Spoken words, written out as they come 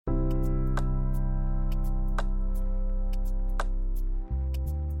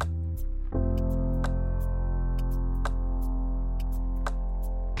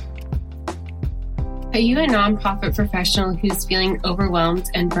Are you a nonprofit professional who's feeling overwhelmed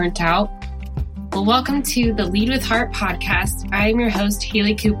and burnt out? Well, welcome to the Lead with Heart podcast. I am your host,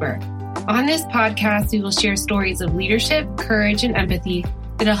 Haley Cooper. On this podcast, we will share stories of leadership, courage, and empathy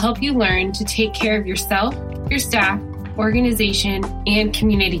that'll help you learn to take care of yourself, your staff, organization, and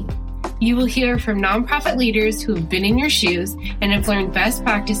community. You will hear from nonprofit leaders who have been in your shoes and have learned best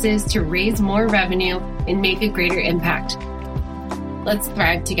practices to raise more revenue and make a greater impact. Let's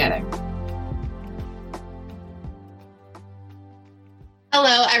thrive together.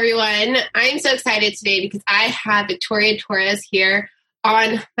 Hello, everyone. I'm so excited today because I have Victoria Torres here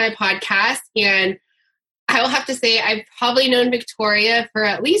on my podcast. And I will have to say I've probably known Victoria for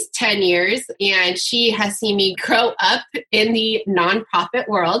at least 10 years, and she has seen me grow up in the nonprofit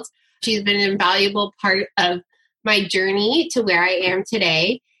world. She's been an invaluable part of my journey to where I am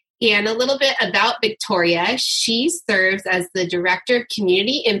today. And a little bit about Victoria. She serves as the Director of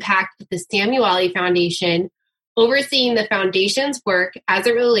Community Impact at the Samueli Foundation, overseeing the foundation's work as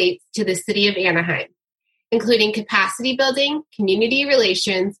it relates to the city of Anaheim, including capacity building, community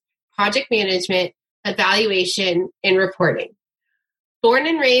relations, project management, evaluation, and reporting. Born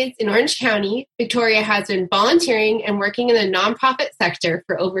and raised in Orange County, Victoria has been volunteering and working in the nonprofit sector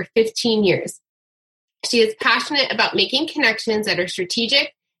for over 15 years. She is passionate about making connections that are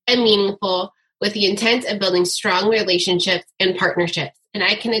strategic and meaningful with the intent of building strong relationships and partnerships. And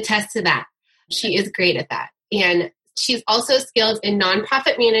I can attest to that. She is great at that. And she's also skilled in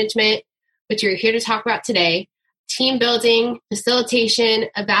nonprofit management, which we're here to talk about today, team building, facilitation,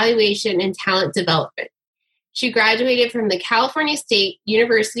 evaluation, and talent development. She graduated from the California State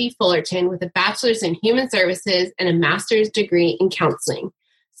University Fullerton with a bachelor's in human services and a master's degree in counseling.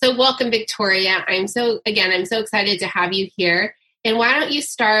 So welcome, Victoria. I'm so excited to have you here. And why don't you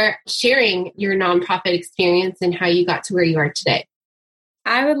start sharing your nonprofit experience and how you got to where you are today?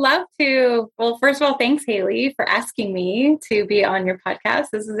 I would love to. Well, first of all, thanks, Haley, for asking me to be on your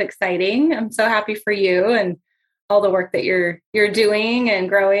podcast. This is exciting. I'm so happy for you and all the work that you're doing and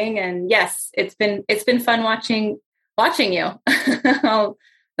growing. And yes, it's been fun watching you all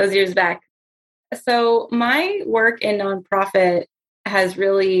those years back. So my work in nonprofit has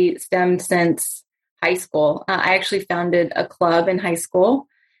really stemmed since high school. I actually founded a club in high school.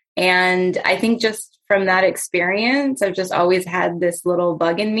 And I think just from that experience, I've just always had this little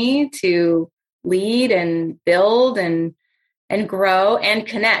bug in me to lead and build and grow and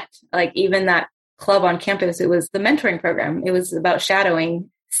connect. Like even that club on campus, it was the mentoring program. It was about shadowing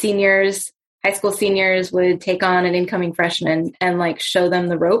seniors. High school seniors would take on an incoming freshman and like show them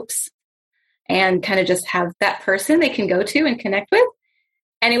the ropes and kind of just have that person they can go to and connect with.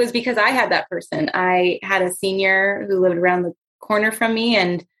 And it was because I had that person. I had a senior who lived around the corner from me,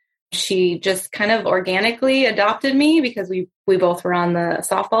 and she just kind of organically adopted me because we both were on the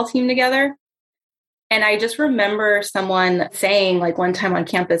softball team together. And I just remember someone saying like one time on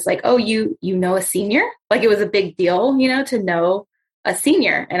campus, like, oh, you know a senior? Like it was a big deal, to know a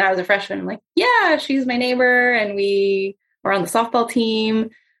senior. And I was a freshman. I'm like, yeah, she's my neighbor. And we were on the softball team.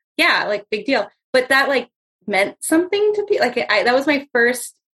 Yeah, like big deal. But that like meant something to be like, that was my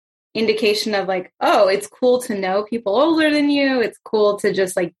first indication of like, oh, it's cool to know people older than you. It's cool to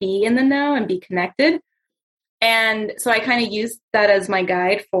just like be in the know and be connected. And so I kind of used that as my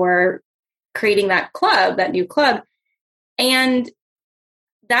guide for creating that new club. And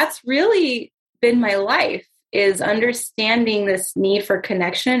that's really been my life, is understanding this need for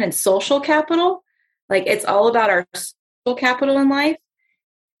connection and social capital. Like it's all about our social capital in life.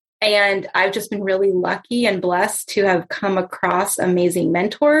 And I've just been really lucky and blessed to have come across amazing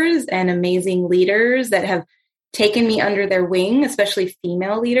mentors and amazing leaders that have taken me under their wing, especially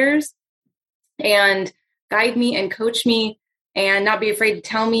female leaders, and guide me and coach me and not be afraid to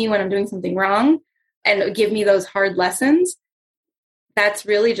tell me when I'm doing something wrong and give me those hard lessons. That's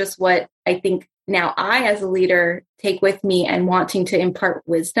really just what I think now I, as a leader, take with me and wanting to impart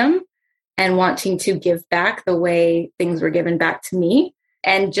wisdom and wanting to give back the way things were given back to me.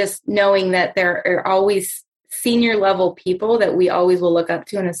 And just knowing that there are always senior level people that we always will look up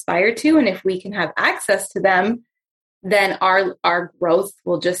to and aspire to. And if we can have access to them, then our growth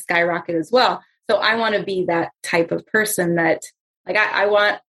will just skyrocket as well. So I want to be that type of person that like, I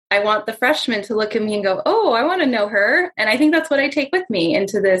want the freshman to look at me and go, oh, I want to know her. And I think that's what I take with me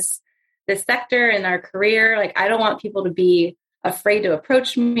into this sector in our career. Like, I don't want people to be afraid to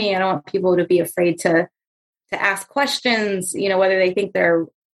approach me. I don't want people to be afraid to ask questions, whether they think they're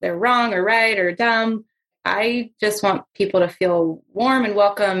wrong or right or dumb. I just want people to feel warm and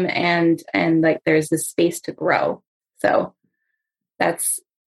welcome and like there's this space to grow. So that's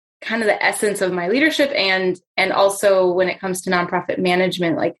kind of the essence of my leadership. And also when it comes to nonprofit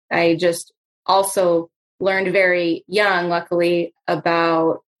management, like I just also learned very young, luckily,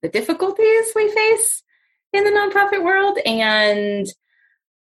 about the difficulties we face in the nonprofit world. And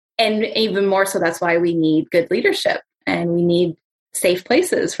even more so, that's why we need good leadership and we need safe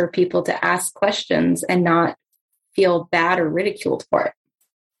places for people to ask questions and not feel bad or ridiculed for it.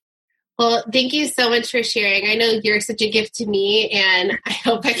 Well, thank you so much for sharing. I know you're such a gift to me, and I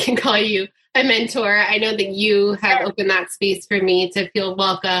hope I can call you a mentor. I know that you have opened that space for me to feel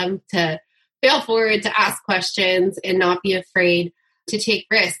welcome, to feel forward, to ask questions, and not be afraid to take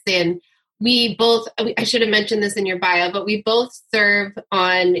risks. And we both, I should have mentioned this in your bio, but we both serve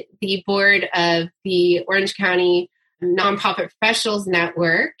on the board of the Orange County Nonprofit Professionals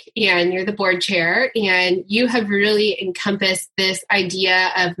Network, and you're the board chair, and you have really encompassed this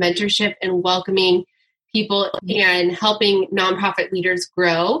idea of mentorship and welcoming people and helping nonprofit leaders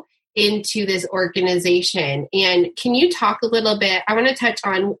grow into this organization. And can you talk a little bit, we're going to touch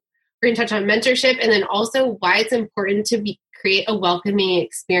on mentorship, and then also why it's important to create a welcoming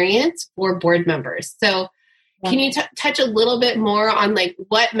experience for board members. So can you touch a little bit more on like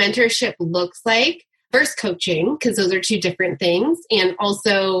what mentorship looks like versus coaching, because those are two different things, and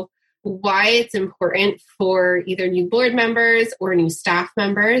also why it's important for either new board members or new staff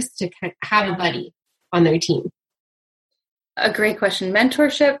members to have a buddy on their team? A great question.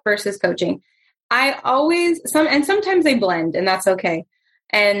 Mentorship versus coaching. Sometimes they blend, and that's okay.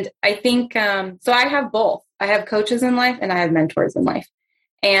 And I think, so I have both. I have coaches in life and I have mentors in life.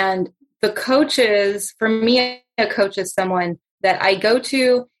 And the coaches, for me, a coach is someone that I go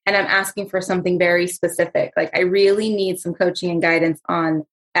to and I'm asking for something very specific. Like, I really need some coaching and guidance on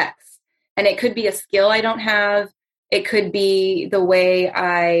X. And it could be a skill I don't have. It could be the way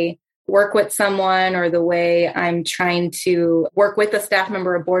I work with someone or the way I'm trying to work with a staff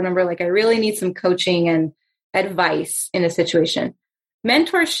member or board member. Like, I really need some coaching and advice in a situation.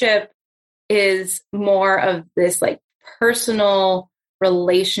 Mentorship is more of this like personal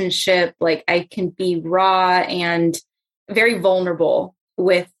relationship. Like, I can be raw and very vulnerable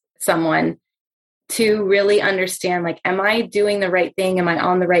with someone to really understand, like, am I doing the right thing? Am I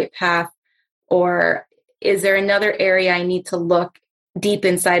on the right path? Or is there another area I need to look deep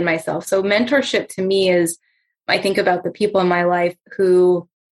inside myself? So mentorship to me is, I think about the people in my life who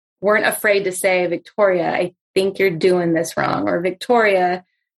weren't afraid to say, Victoria, I think you're doing this wrong. Or Victoria,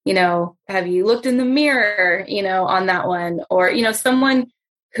 have you looked in the mirror, on that one? Or, someone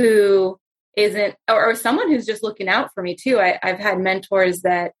who isn't, or someone who's just looking out for me too. I've had mentors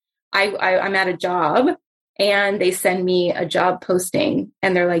that I'm at a job and they send me a job posting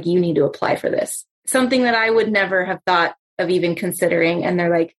and they're like, you need to apply for this. Something that I would never have thought of even considering. And they're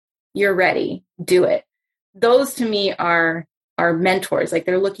like, you're ready, do it. Those to me are mentors. Like,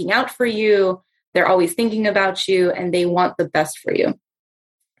 they're looking out for you. They're always thinking about you and they want the best for you.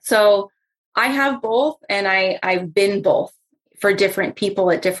 So I have both, and I've been both for different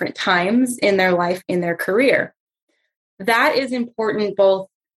people at different times in their life, in their career. That is important both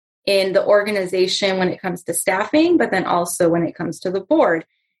in the organization when it comes to staffing, but then also when it comes to the board.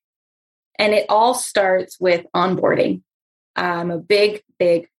 And it all starts with onboarding. I'm a big,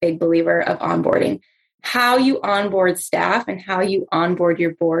 big, big believer of onboarding. How you onboard staff and how you onboard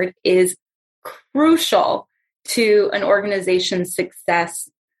your board is crucial to an organization's success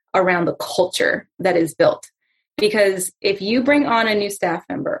around the culture that is built. Because if you bring on a new staff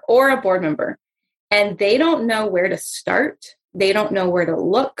member or a board member and they don't know where to start, they don't know where to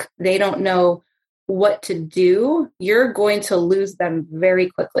look, they don't know what to do, you're going to lose them very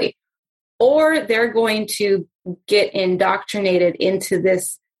quickly. Or they're going to get indoctrinated into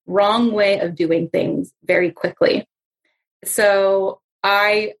this wrong way of doing things very quickly. So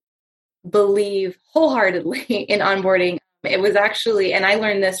I believe wholeheartedly in onboarding. It was actually, and I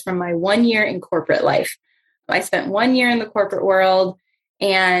learned this from my 1 year in corporate life. I spent 1 year in the corporate world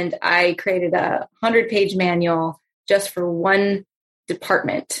and I created a 100-page manual just for one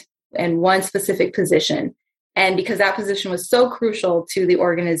department and one specific position. And because that position was so crucial to the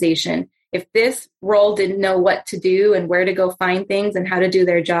organization, if this role didn't know what to do and where to go find things and how to do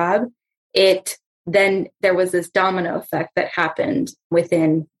their job, then there was this domino effect that happened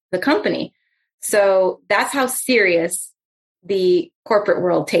within the company. So that's how serious the corporate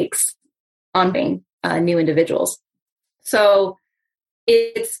world takes on being new individuals. So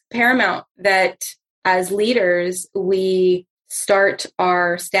it's paramount that as leaders, we start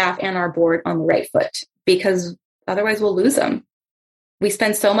our staff and our board on the right foot, because otherwise we'll lose them. We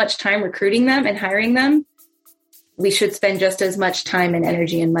spend so much time recruiting them and hiring them. We should spend just as much time and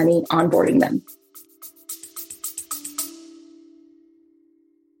energy and money onboarding them.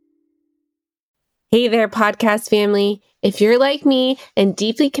 Hey there, podcast family. If you're like me and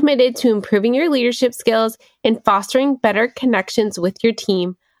deeply committed to improving your leadership skills and fostering better connections with your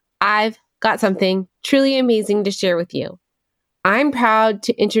team, I've got something truly amazing to share with you. I'm proud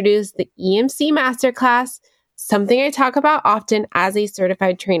to introduce the EMC Masterclass, something I talk about often as a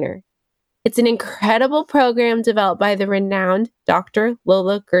certified trainer. It's an incredible program developed by the renowned Dr.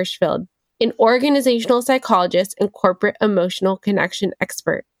 Lola Gershfeld, an organizational psychologist and corporate emotional connection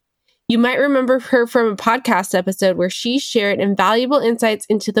expert. You might remember her from a podcast episode where she shared invaluable insights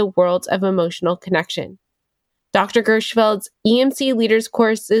into the world of emotional connection. Dr. Gershfeld's EMC Leaders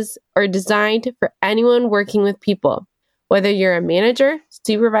courses are designed for anyone working with people, whether you're a manager,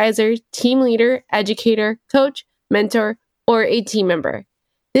 supervisor, team leader, educator, coach, mentor, or a team member.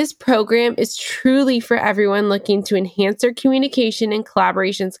 This program is truly for everyone looking to enhance their communication and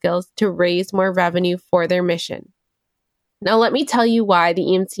collaboration skills to raise more revenue for their mission. Now, let me tell you why the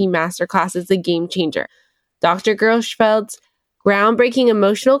EMC Masterclass is a game changer. Dr. Gershfeld's groundbreaking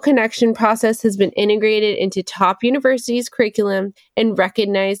emotional connection process has been integrated into top universities' curriculum and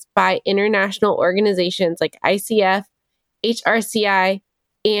recognized by international organizations like ICF, HRCI,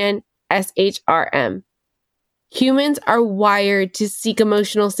 and SHRM. Humans are wired to seek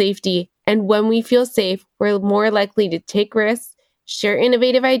emotional safety, and when we feel safe, we're more likely to take risks, share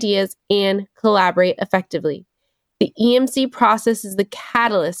innovative ideas, and collaborate effectively. The EMC process is the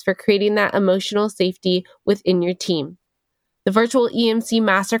catalyst for creating that emotional safety within your team. The virtual EMC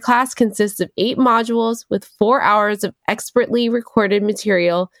Masterclass consists of 8 modules with 4 hours of expertly recorded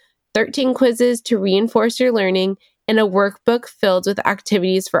material, 13 quizzes to reinforce your learning, and a workbook filled with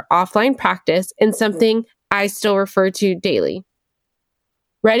activities for offline practice and something I still refer to daily.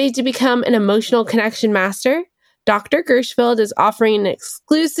 Ready to become an emotional connection master? Dr. Gershfeld is offering an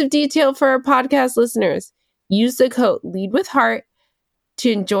exclusive detail for our podcast listeners. Use the code LEADWITHHEART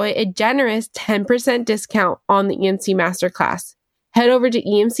to enjoy a generous 10% discount on the EMC Masterclass. Head over to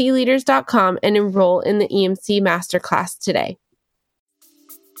emcleaders.com and enroll in the EMC Masterclass today.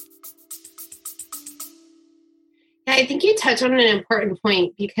 Yeah, I think you touch on an important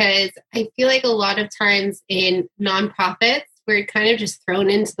point because I feel like a lot of times in nonprofits, we're kind of just thrown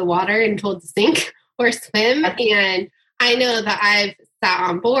into the water and told to sink or swim. And I know that I've sat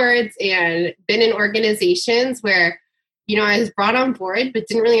on boards and been in organizations where, I was brought on board, but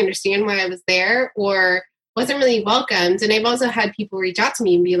didn't really understand why I was there or wasn't really welcomed. And I've also had people reach out to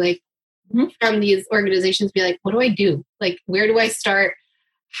me and be like, from these organizations, be like, what do I do? Like, where do I start?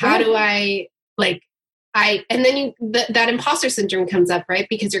 How do I, and then that imposter syndrome comes up, right?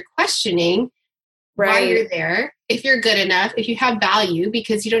 Because you're questioning why you're there, if you're good enough, if you have value,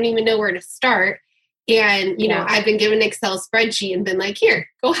 because you don't even know where to start. And, I've been given an Excel spreadsheet and been like, here,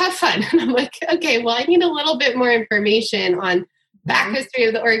 go have fun. And I'm like, okay, well, I need a little bit more information on back history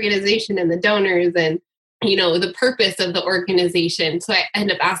of the organization and the donors and, the purpose of the organization. So I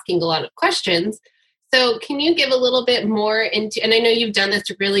end up asking a lot of questions. So can you give a little bit more into, and I know you've done this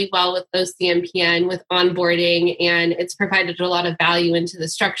really well with OCMPN, with onboarding, and it's provided a lot of value into the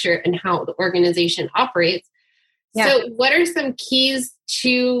structure and how the organization operates. Yeah. So what are some keys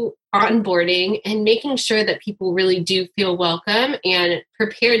to onboarding and making sure that people really do feel welcome and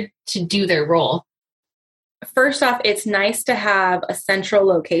prepared to do their role? First off, it's nice to have a central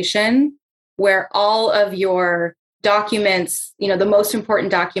location where all of your documents, the most important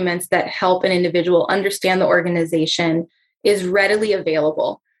documents that help an individual understand the organization is readily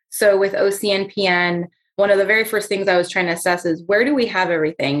available. So with OCNPN, one of the very first things I was trying to assess is where do we have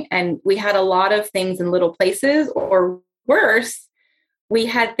everything? And we had a lot of things in little places, or worse, we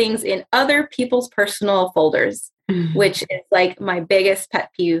had things in other people's personal folders, which is like my biggest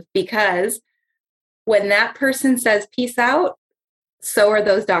pet peeve, because when that person says peace out, so are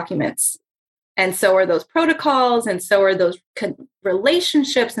those documents. And so are those protocols, and so are those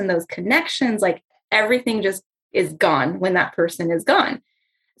relationships and those connections. Like everything just is gone when that person is gone.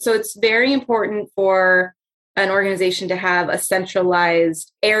 So it's very important for an organization to have a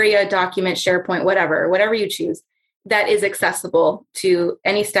centralized area, document, SharePoint, whatever you choose, that is accessible to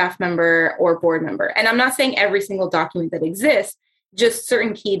any staff member or board member. And I'm not saying every single document that exists, just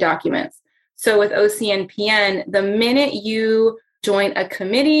certain key documents. So with OCNPN, the minute you join a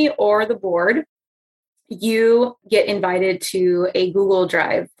committee or the board, you get invited to a Google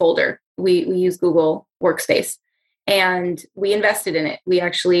Drive folder. We use Google Workspace, and we invested in it. We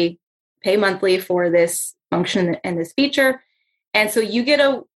actually pay monthly for this function and this feature. And so you get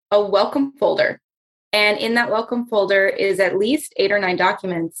a welcome folder. And in that welcome folder is at least 8 or 9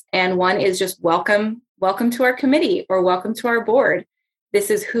 documents. And one is just welcome to our committee or welcome to our board. This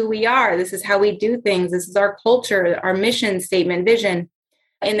is who we are. This is how we do things. This is our culture, our mission statement, vision.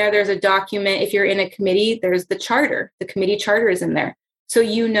 In there, there's a document. If you're in a committee, there's the charter. The committee charter is in there. So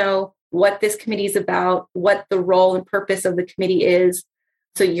you know what this committee is about, what the role and purpose of the committee is,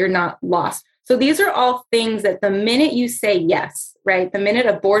 so you're not lost. So these are all things that the minute you say yes, right? The minute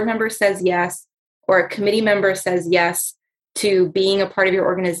a board member says yes, or a committee member says yes to being a part of your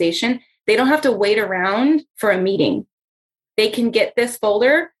organization, they don't have to wait around for a meeting. They can get this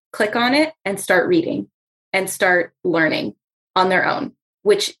folder, click on it, and start reading and start learning on their own,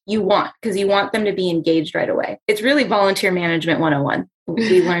 which you want, because you want them to be engaged right away. It's really volunteer management 101.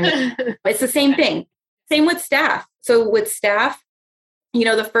 We learned it's the same thing. Same with staff. So with staff,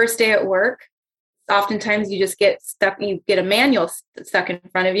 the first day at work, oftentimes you just get stuck, you get a manual stuck in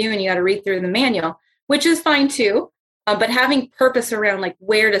front of you and you got to read through the manual, which is fine too. But having purpose around like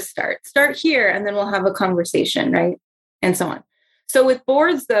where to start here, and then we'll have a conversation, right? And so on. So with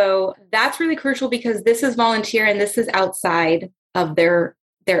boards though, that's really crucial because this is volunteer and this is outside of their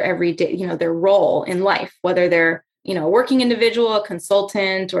everyday, their role in life, whether they're, a working individual, a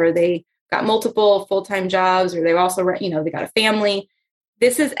consultant, or they got multiple full-time jobs, or they've also, they got a family.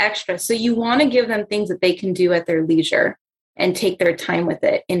 This is extra. So you want to give them things that they can do at their leisure and take their time with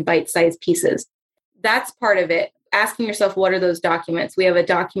it in bite-sized pieces. That's part of it. Asking yourself, what are those documents? We have a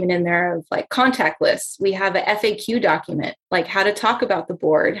document in there of like contact lists. We have a FAQ document, like how to talk about the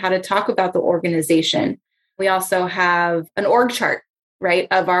board, how to talk about the organization. We also have an org chart, right,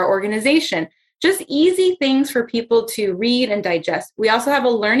 of our organization. Just easy things for people to read and digest. We also have a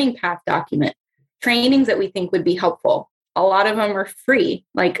learning path document, trainings that we think would be helpful. A lot of them are free,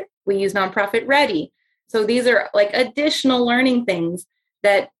 like we use Nonprofit Ready. So these are like additional learning things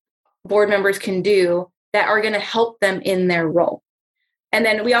that board members can do that are going to help them in their role. And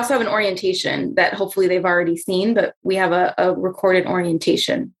then we also have an orientation that hopefully they've already seen, but we have a recorded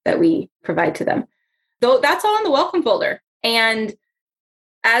orientation that we provide to them. Though that's all in the welcome folder. And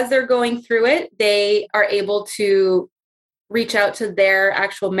as they're going through it, they are able to reach out to their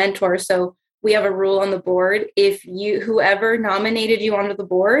actual mentor. So we have a rule on the board. If whoever nominated you onto the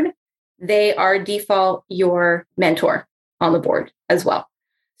board, they are default your mentor on the board as well.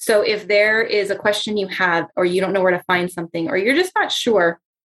 So if there is a question you have, or you don't know where to find something, or you're just not sure,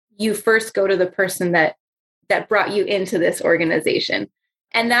 you first go to the person that brought you into this organization.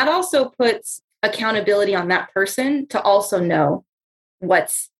 And that also puts accountability on that person to also know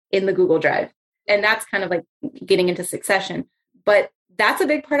what's in the Google Drive. And that's kind of like getting into succession. But that's a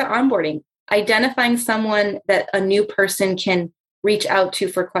big part of onboarding, identifying someone that a new person can reach out to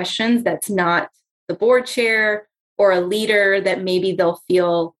for questions that's not the board chair or a leader that maybe they'll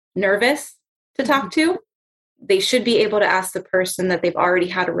feel nervous to talk to. They should be able to ask the person that they've already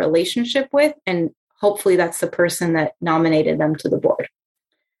had a relationship with, and hopefully that's the person that nominated them to the board.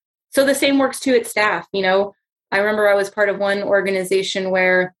 So the same works too at staff. I remember I was part of one organization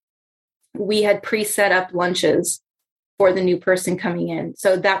where we had pre-set up lunches for the new person coming in.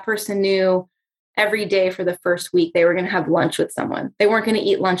 So that person knew every day for the first week they were going to have lunch with someone. They weren't going to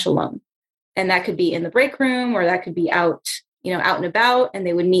eat lunch alone. And that could be in the break room, or that could be out and about, and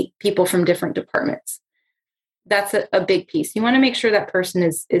they would meet people from different departments. That's a big piece. You want to make sure that person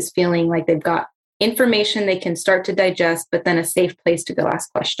is feeling like they've got information they can start to digest, but then a safe place to go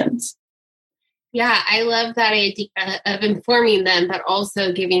ask questions. Yeah, I love that idea of informing them, but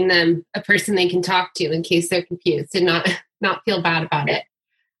also giving them a person they can talk to in case they're confused and not feel bad about it.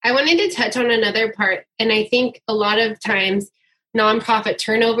 I wanted to touch on another part, and I think a lot of times nonprofit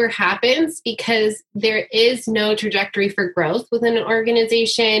turnover happens because there is no trajectory for growth within an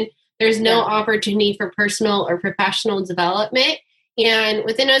organization. There's no opportunity for personal or professional development. And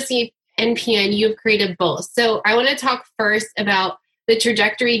within OCNPN, you've created both. So I want to talk first about the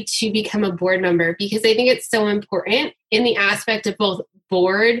trajectory to become a board member, because I think it's so important in the aspect of both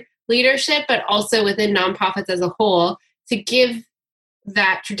board leadership, but also within nonprofits as a whole, to give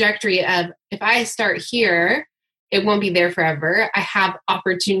that trajectory of, if I start here, it won't be there forever. I have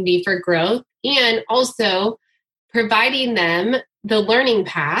opportunity for growth, and also providing them the learning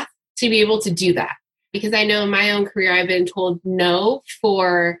path to be able to do that. Because I know in my own career, I've been told no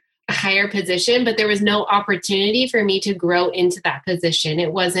for a higher position, but there was no opportunity for me to grow into that position.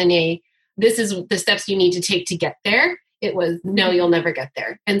 It wasn't this is the steps you need to take to get there. It was, no, you'll never get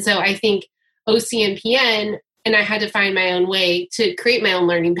there. And so I think OCNPN, and I had to find my own way to create my own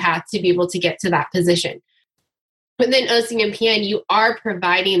learning path to be able to get to that position. But then OCNPN, you are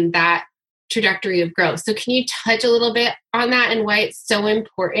providing that trajectory of growth. So can you touch a little bit on that and why it's so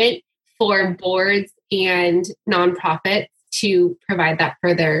important for boards and nonprofits to provide that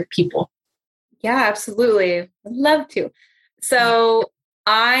for their people? Yeah, absolutely. I'd love to. So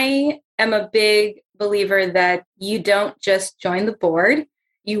I am a big believer that you don't just join the board,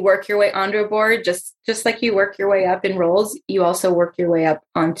 you work your way onto a board, just like you work your way up in roles, you also work your way up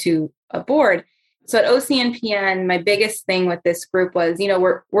onto a board. So at OCNPN, my biggest thing with this group was,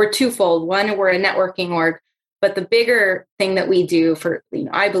 we're twofold. One, we're a networking org, but the bigger thing that we do for,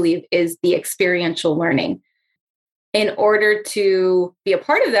 I believe, is the experiential learning. In order to be a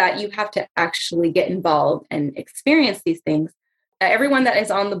part of that, you have to actually get involved and experience these things. Everyone that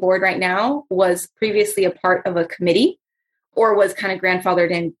is on the board right now was previously a part of a committee or was kind of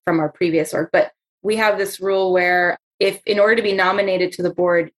grandfathered in from our previous org. But we have this rule where if in order to be nominated to the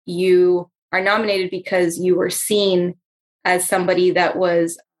board, you are nominated because you were seen as somebody that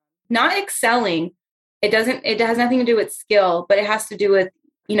was not excelling. It has nothing to do with skill, but it has to do with,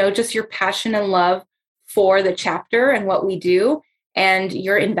 just your passion and love for the chapter and what we do and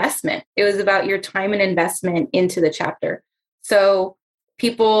your investment. It was about your time and investment into the chapter. So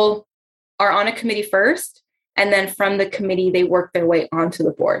people are on a committee first, and then from the committee, they work their way onto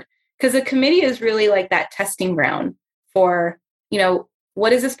the board. Because the committee is really like that testing ground for,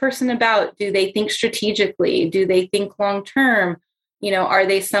 what is this person about? Do they think strategically? Do they think long-term? Are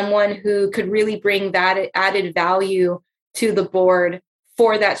they someone who could really bring that added value to the board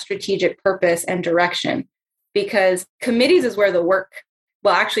for that strategic purpose and direction? Because committees is where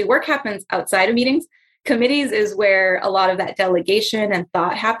work happens outside of meetings. Committees is where a lot of that delegation and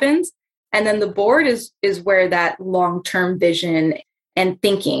thought happens. And then the board is where that long-term vision and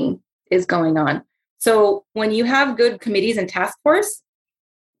thinking is going on. So when you have good committees and task force,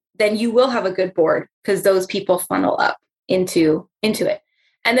 then you will have a good board because those people funnel up into it.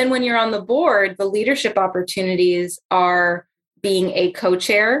 And then when you're on the board, the leadership opportunities are being a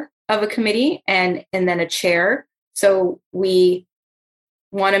co-chair of a committee and then a chair. So we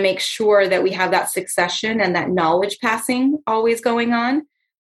want to make sure that we have that succession and that knowledge passing always going on.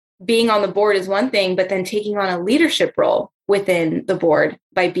 Being on the board is one thing, but then taking on a leadership role within the board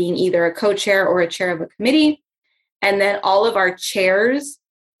by being either a co-chair or a chair of a committee. And then all of our chairs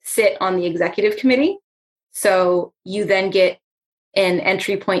sit on the executive committee. So you then get an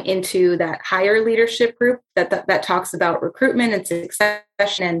entry point into that higher leadership group that talks about recruitment and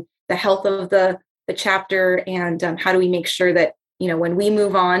succession and the health of the chapter and how do we make sure that, when we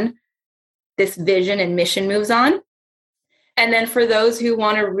move on, this vision and mission moves on. And then for those who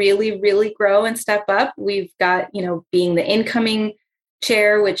want to really, really grow and step up, we've got, being the incoming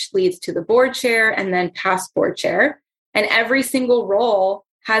chair, which leads to the board chair and then past board chair. And every single role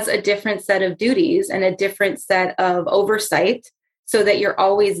has a different set of duties and a different set of oversight so that you're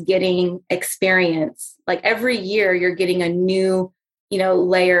always getting experience. Like every year you're getting a new,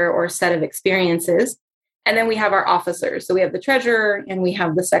 layer or set of experiences. And then we have our officers. So we have the treasurer and we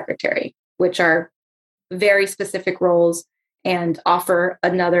have the secretary, which are very specific roles and offer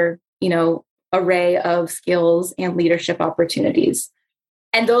another, array of skills and leadership opportunities.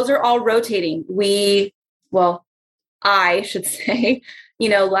 And those are all rotating. I should say,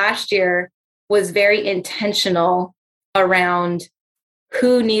 last year was very intentional around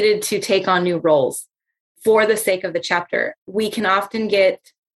who needed to take on new roles for the sake of the chapter. We can often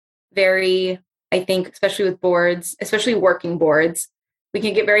get very, I think, especially with boards, especially working boards, we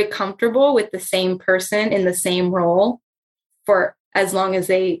can get very comfortable with the same person in the same role for as long as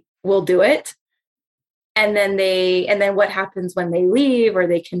they will do it. And then what happens when they leave or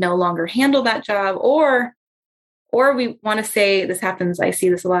they can no longer handle that job or we want to say, this happens, I see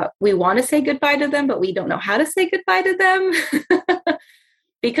this a lot. We want to say goodbye to them, but we don't know how to say goodbye to them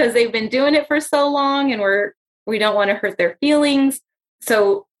because they've been doing it for so long and we don't want to hurt their feelings.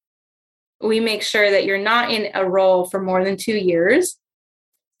 So we make sure that you're not in a role for more than 2 years.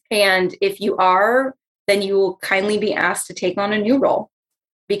 And if you are, then you will kindly be asked to take on a new role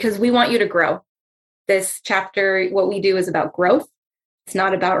because we want you to grow. This chapter, what we do is about growth. It's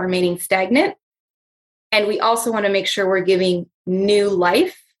not about remaining stagnant. And we also want to make sure we're giving new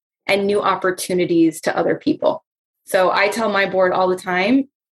life and new opportunities to other people. So I tell my board all the time,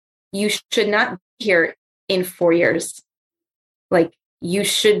 you should not be here in 4 years. Like you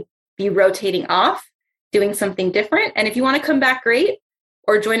should be rotating off, doing something different. And if you want to come back, great,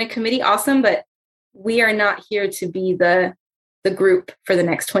 or join a committee, awesome. But we are not here to be the group for the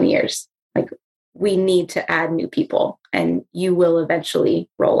next 20 years. Like we need to add new people and you will eventually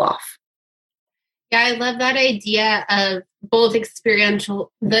roll off. Yeah, I love that idea of both the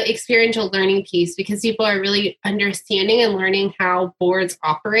experiential learning piece because people are really understanding and learning how boards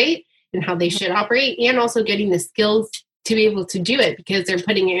operate and how they should operate and also getting the skills to be able to do it because they're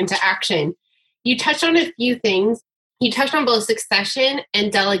putting it into action. You touched on a few things. You touched on both succession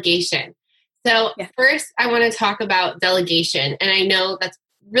and delegation. So First, I want to talk about delegation. And I know that's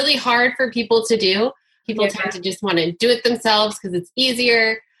really hard for people to do. People tend to just want to do it themselves because it's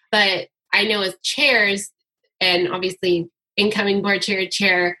easier. But I know as chairs, and obviously incoming board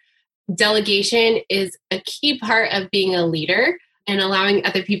chair, delegation is a key part of being a leader and allowing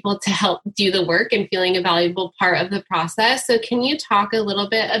other people to help do the work and feeling a valuable part of the process. So can you talk a little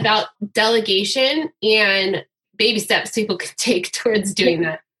bit about delegation and baby steps people can take towards doing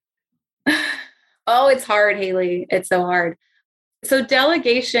that? Oh, it's hard, Haley. It's so hard. So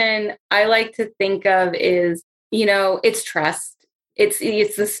delegation, I like to think of is, it's trust. It's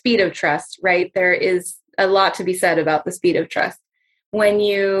the speed of trust, right? There is a lot to be said about the speed of trust. When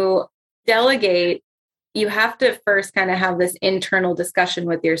you delegate, you have to first kind of have this internal discussion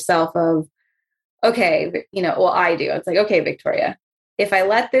with yourself of, okay, I do. It's like, okay, Victoria, if I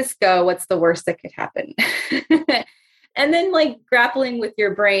let this go, what's the worst that could happen? And then like grappling with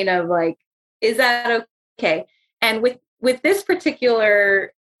your brain of like, is that okay? And with this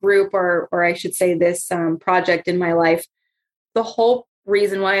particular group, or I should say this project in my life, the whole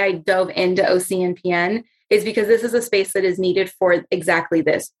reason why I dove into OCNPN is because this is a space that is needed for exactly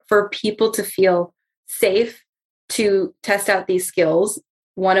this, for people to feel safe to test out these skills,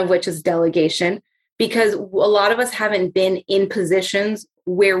 one of which is delegation, because a lot of us haven't been in positions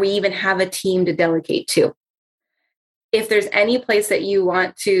where we even have a team to delegate to. If there's any place that you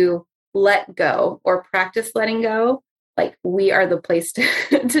want to let go or practice letting go, like we are the place to,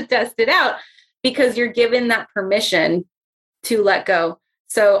 to test it out, because you're given that permission to let go.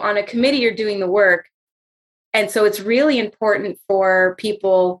 So on a committee, you're doing the work. And so it's really important for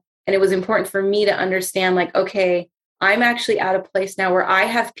people, and it was important for me to understand, like, okay, I'm actually at a place now where I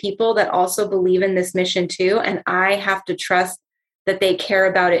have people that also believe in this mission too, and I have to trust that they care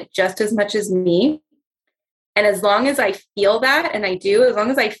about it just as much as me. And as long as I feel that, and I do, as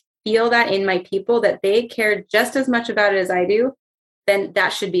long as I feel that in my people, that they care just as much about it as I do, then that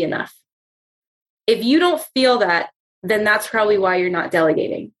should be enough. If you don't feel that, then that's probably why you're not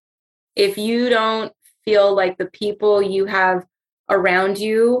delegating. If you don't feel like the people you have around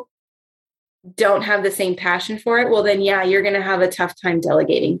you don't have the same passion for it, well, then yeah, you're going to have a tough time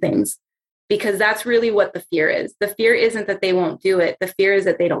delegating things, because that's really what the fear is. The fear isn't that they won't do it. The fear is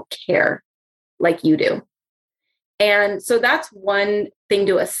that they don't care like you do. And so that's one thing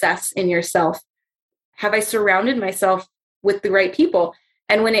to assess in yourself. Have I surrounded myself with the right people?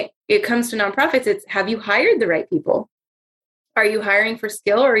 And when it comes to nonprofits, it's, have you hired the right people? Are you hiring for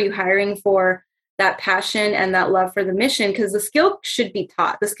skill, or are you hiring for that passion and that love for the mission? Because the skill should be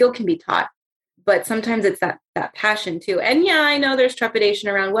taught. The skill can be taught, but sometimes it's that passion too. And yeah, I know there's trepidation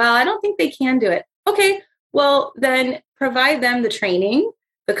around, well, I don't think they can do it. Okay, well, then provide them the training,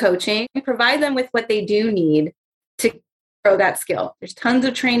 the coaching, provide them with what they do need to grow that skill. There's tons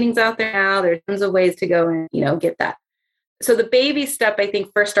of trainings out there now. There's tons of ways to go and, get that. So the baby step, I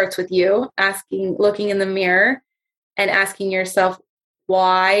think, first starts with you looking in the mirror and asking yourself,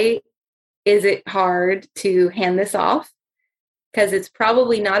 why is it hard to hand this off? Because it's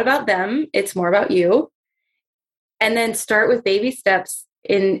probably not about them. It's more about you. And then start with baby steps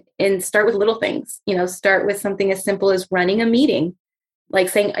and start with little things. Start with something as simple as running a meeting, like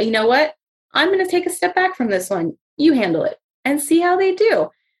saying, you know what, I'm going to take a step back from this one. You handle it and see how they do.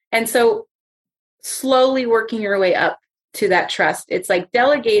 And so slowly working your way up to that trust. It's like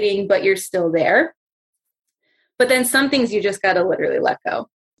delegating, but you're still there. But then some things you just got to literally let go.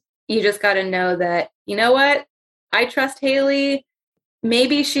 You just got to know that, you know what, I trust Haley.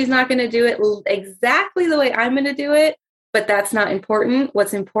 Maybe she's not going to do it exactly the way I'm going to do it, but that's not important.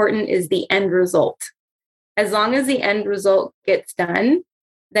 What's important is the end result. As long as the end result gets done,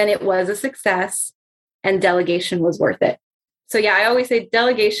 then it was a success and delegation was worth it. So yeah, I always say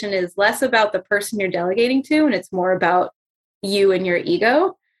delegation is less about the person you're delegating to, and it's more about you and your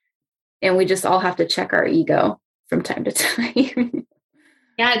ego. And we just all have to check our ego from time to time.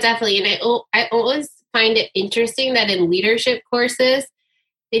 Yeah, definitely. And I always find it interesting that in leadership courses,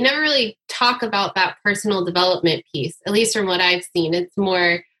 they never really talk about that personal development piece, at least from what I've seen. It's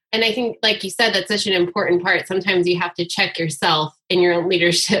more, and I think, like you said, that's such an important part. Sometimes you have to check yourself in your own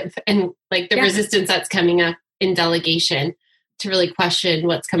leadership and like the resistance that's coming up in delegation to really question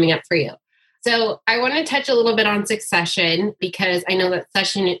what's coming up for you. So I want to touch a little bit on succession, because I know that's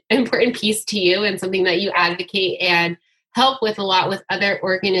such an important piece to you and something that you advocate and help with a lot with other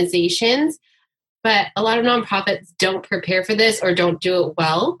organizations. But a lot of nonprofits don't prepare for this or don't do it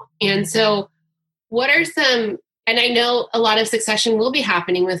well. And so what are some, and I know a lot of succession will be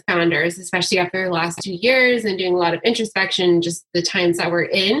happening with founders, especially after the last 2 years and doing a lot of introspection, just the times that we're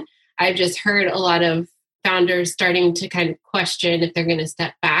in. I've just heard a lot of founders starting to kind of question if they're going to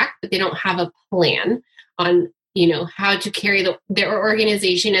step back, but they don't have a plan on how to carry their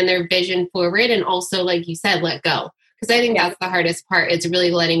organization and their vision forward. And also, like you said, let go. Because I think that's the hardest part. It's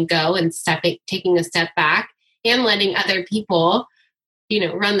really letting go and taking a step back and letting other people,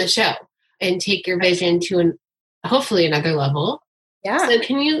 run the show and take your vision to hopefully another level. Yeah. So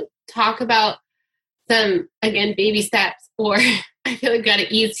can you talk about some, again, baby steps, or I feel like got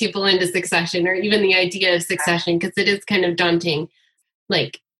to ease people into succession, or even the idea of succession, because it is kind of daunting,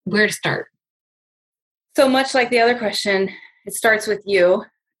 like where to start? So much like the other question, it starts with you,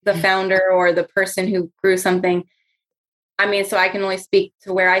 the founder or the person who grew something. I mean, so I can only speak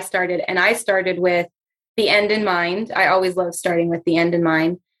to where I started, and I started with the end in mind. I always love starting with the end in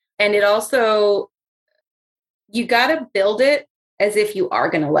mind. And it also, you got to build it as if you are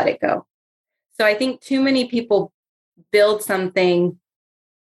going to let it go. So I think too many people build something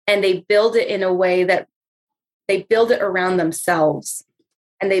and they build it in a way that they build it around themselves,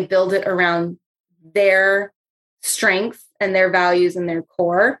 and they build it around their strengths and their values and their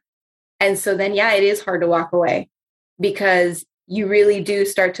core. And so then, it is hard to walk away, because you really do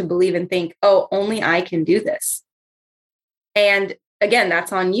start to believe and think, oh, only I can do this. And again,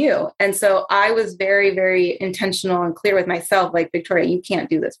 that's on you. And so I was very, very intentional and clear with myself, like, Victoria, you can't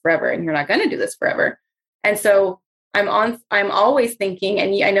do this forever, and you're not going to do this forever. And so I'm always thinking,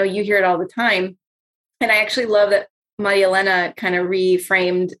 and I know you hear it all the time. And I actually love that Maria Elena kind of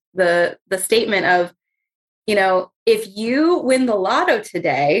reframed the statement of, if you win the lotto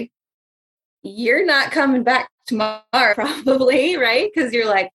today, you're not coming back tomorrow, probably, right? Because you're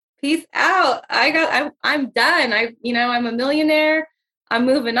like, peace out. I'm done. I'm a millionaire. I'm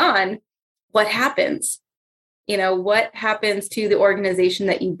moving on. What happens? What happens to the organization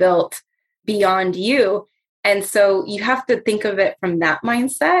that you built beyond you? And so you have to think of it from that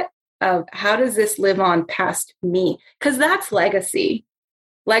mindset of, how does this live on past me? Because that's legacy.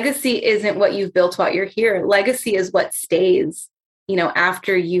 Legacy isn't what you've built while you're here. Legacy is what stays,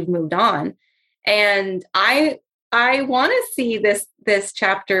 after you've moved on. And I want to see this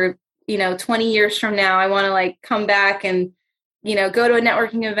chapter, 20 years from now. I want to like come back and, go to a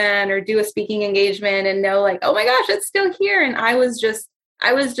networking event or do a speaking engagement and know, like, oh my gosh, it's still here. And I was just,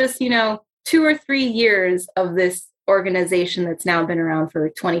 2 or 3 years of this organization that's now been around for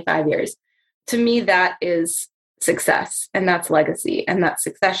 25 years. To me, that is success, and that's legacy, and that's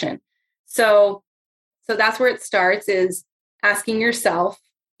succession. So that's where it starts, is asking yourself,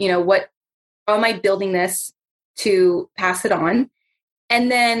 what, how am I building this to pass it on?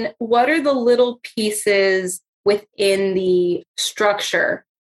 And then what are the little pieces within the structure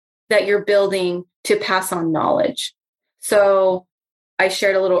that you're building to pass on knowledge? So I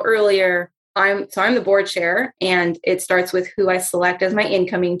shared a little earlier, I'm the board chair, and it starts with who I select as my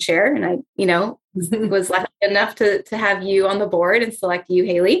incoming chair. And I, was lucky enough to have you on the board and select you,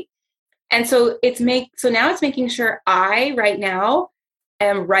 Haley. And so now it's making sure I right now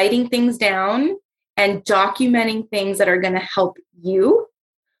am writing things down and documenting things that are going to help you,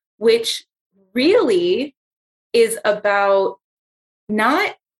 which really is about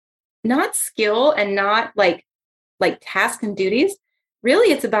not skill and not like tasks and duties.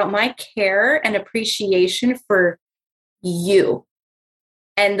 Really, it's about my care and appreciation for you.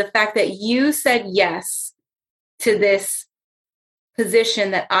 And the fact that you said yes to this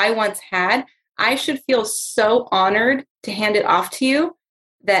position that I once had, I should feel so honored to hand it off to you,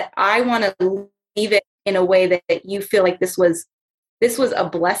 that I want to leave it in a way that you feel like this was a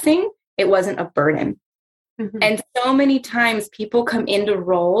blessing. It wasn't a burden. Mm-hmm. And so many times people come into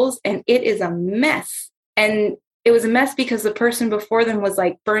roles and it is a mess. And it was a mess because the person before them was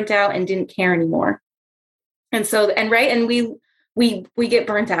like burnt out and didn't care anymore. And so, and we get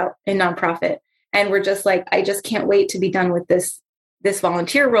burnt out in nonprofit, and we're just like, I just can't wait to be done with this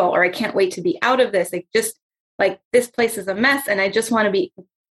volunteer role, or I can't wait to be out of this. Like this place is a mess and I just want to be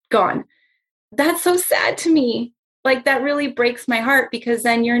gone. That's so sad to me. Like that really breaks my heart, because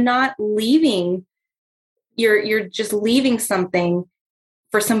then you're not leaving, you're just leaving something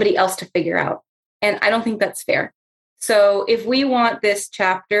for somebody else to figure out. And I don't think that's fair. So if we want this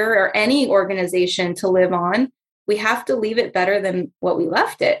chapter or any organization to live on, we have to leave it better than what we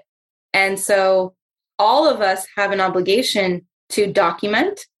left it. And so all of us have an obligation to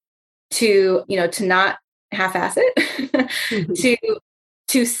document, to not half-ass it,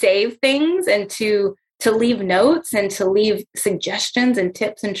 to save things, and to leave notes, and to leave suggestions and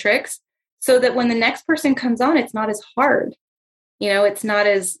tips and tricks, so that when the next person comes on, it's not as hard. It's not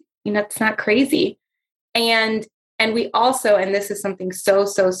as, it's not crazy. And we also, and this is something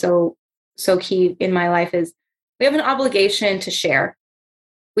so key in my life, is we have an obligation to share.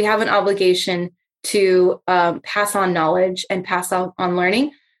 We have an obligation to pass on knowledge and pass on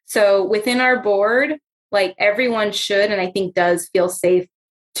learning. So within our board, like everyone should, and I think does feel safe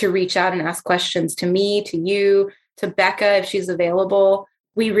to reach out and ask questions to me, to you, to Becca, if she's available.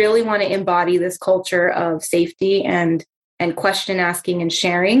 We really want to embody this culture of safety and question asking and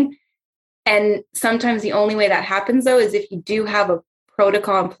sharing. And sometimes the only way that happens, though, is if you do have a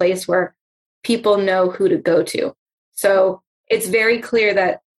protocol in place where people know who to go to. So it's very clear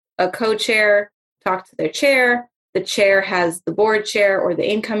that a co-chair talks to their chair, the chair has the board chair or the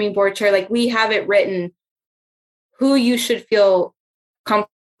incoming board chair. Like, we have it written who you should feel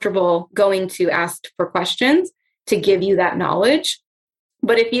comfortable going to ask for questions to give you that knowledge.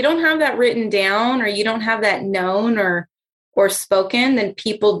 But if you don't have that written down, or you don't have that known or spoken, then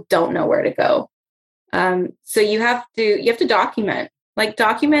people don't know where to go. So you have to document. Like,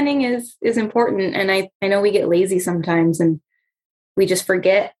 documenting is important. And I know we get lazy sometimes and we just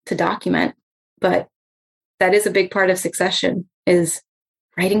forget to document, but that is a big part of succession, is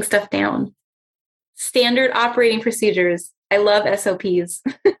writing stuff down. Standard operating procedures. I love SOPs.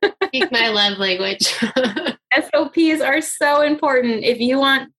 Speak my love language. SOPs are so important. If you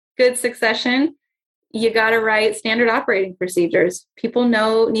want good succession, you got to write standard operating procedures. People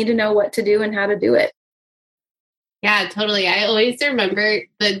need to know what to do and how to do it. Yeah, totally. I always remember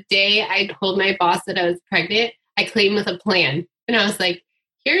the day I told my boss that I was pregnant, I came with a plan. And I was like,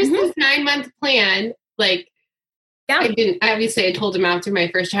 here's this 9-month plan. Like, yeah. I told him after my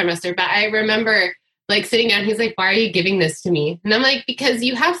first trimester, but I remember like sitting down, he's like, why are you giving this to me? And I'm like, because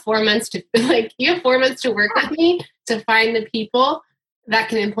you have 4 months to work with me to find the people that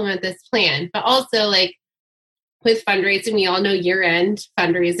can implement this plan. But also, like, with fundraising, we all know year-end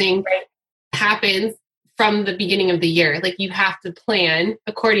fundraising happens from the beginning of the year. Like, you have to plan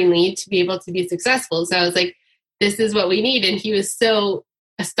accordingly to be able to be successful. So I was like, this is what we need. And he was so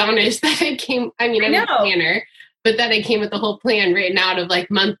astonished that I came. I mean, I'm a planner, but then I came with the whole plan written out of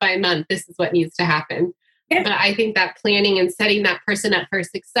like month by month, this is what needs to happen. Yeah. But I think that planning and setting that person up for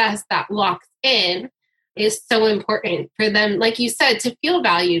success that locks in is so important for them, like you said, to feel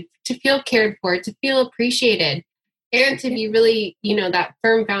valued, to feel cared for, to feel appreciated, and to be really, that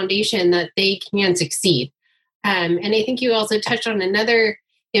firm foundation that they can succeed. And I think you also touched on another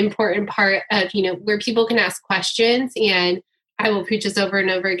important part of, where people can ask questions, and I will preach this over and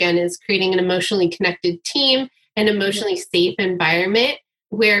over again, is creating an emotionally connected team, an emotionally safe environment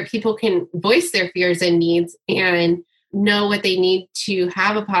where people can voice their fears and needs and know what they need to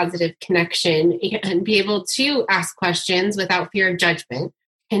have a positive connection and be able to ask questions without fear of judgment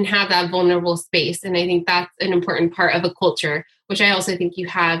and have that vulnerable space. And I think that's an important part of a culture, which I also think you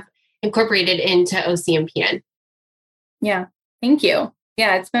have incorporated into OCMPN. Yeah, thank you.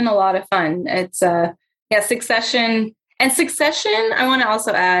 Yeah, it's been a lot of fun. It's succession. And succession, I want to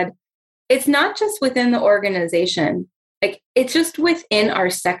also add, it's not just within the organization. Like, it's just within our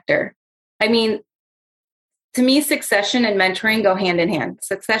sector. I mean, to me, succession and mentoring go hand in hand.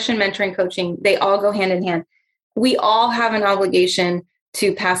 Succession, mentoring, coaching, they all go hand in hand. We all have an obligation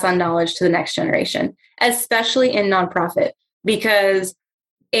to pass on knowledge to the next generation, especially in nonprofit, because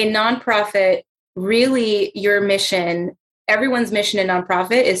in nonprofit, really your mission, everyone's mission in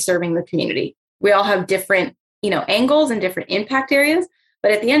nonprofit is serving the community. We all have different, angles and different impact areas.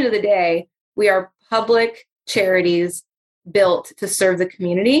 But at the end of the day, we are public charities built to serve the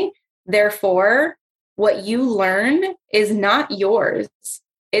community. Therefore, what you learn is not yours.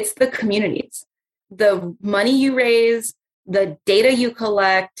 It's the community's. The money you raise, the data you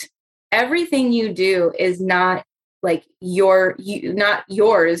collect, everything you do is not like not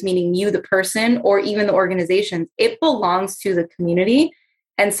yours, meaning you, the person, or even the organizations. It belongs to the community.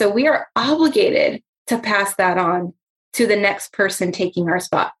 And so we are obligated to pass that on to the next person taking our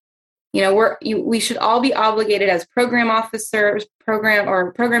spot. We should all be obligated as program officers,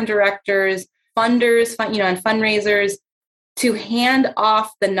 program directors, funders, and fundraisers to hand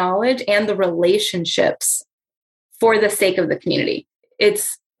off the knowledge and the relationships for the sake of the community.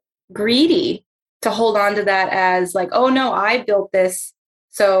 It's greedy to hold on to that as like, oh no, I built this.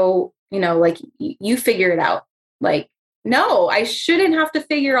 So, you figure it out. Like, no, I shouldn't have to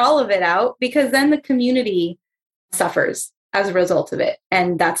figure all of it out, because then the community suffers as a result of it.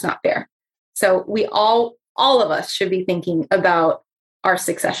 And that's not fair. So we all of us should be thinking about our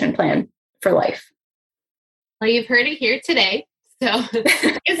succession plan for life. Well, you've heard it here today. So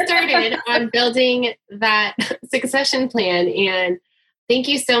get started on building that succession plan. And thank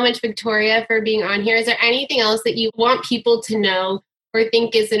you so much, Victoria, for being on here. Is there anything else that you want people to know or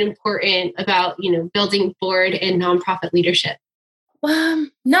think is important about, building board and nonprofit leadership?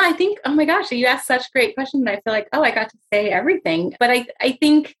 No, I think, oh my gosh, you asked such great questions. And I feel like, I got to say everything. But I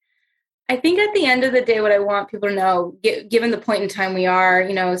think at the end of the day, what I want people to know, given the point in time we are,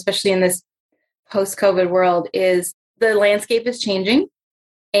 especially in this post-COVID world is the landscape is changing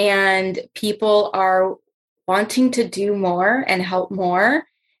and people are wanting to do more and help more.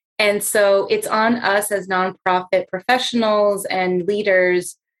 And so it's on us as nonprofit professionals and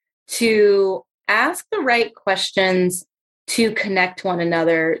leaders to ask the right questions to connect one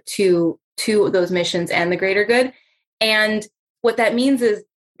another to those missions and the greater good. And what that means is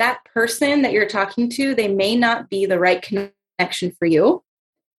that person that you're talking to, they may not be the right connection for you.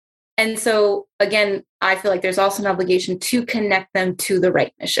 And so again, I feel like there's also an obligation to connect them to the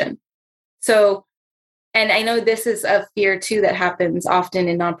right mission. So, and I know this is a fear too that happens often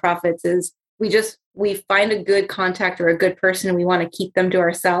in nonprofits is we find a good contact or a good person and we want to keep them to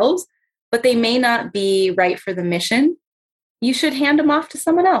ourselves, but they may not be right for the mission. You should hand them off to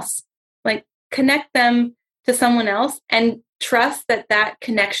someone else. Like connect them to someone else and trust that that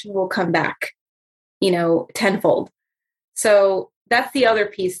connection will come back, tenfold. So that's the other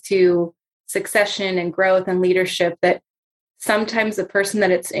piece to succession and growth and leadership, that sometimes the person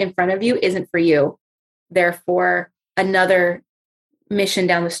that it's in front of you isn't for you. Therefore, another mission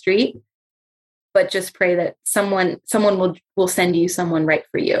down the street, but just pray that someone will send you someone right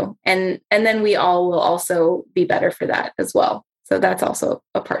for you. And then we all will also be better for that as well. So that's also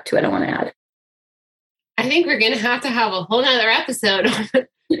a part to it I want to add. I think we're going to have a whole nother episode on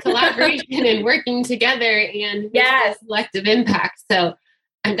collaboration and working together and collective impact. So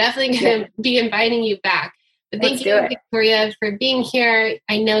I'm definitely going to be inviting you back. But thank you, Victoria, for being here.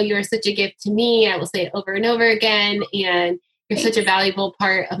 I know you're such a gift to me. I will say it over and over again. And you're such a valuable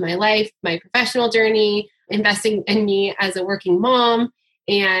part of my life, my professional journey, investing in me as a working mom.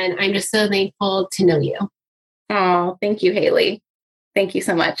 And I'm just so thankful to know you. Oh, thank you, Haley. Thank you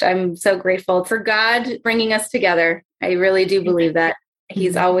so much. I'm so grateful for God bringing us together. I really do believe that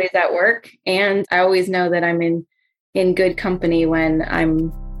He's always at work. And I always know that I'm in good company when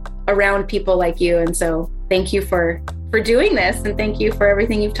I'm around people like you. And so thank you for doing this. And thank you for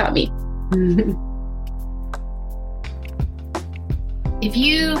everything you've taught me. If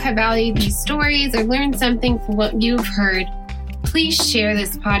you have valued these stories or learned something from what you've heard, please share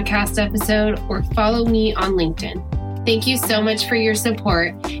this podcast episode or follow me on LinkedIn. Thank you so much for your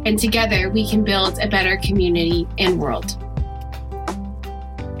support, and together we can build a better community and world.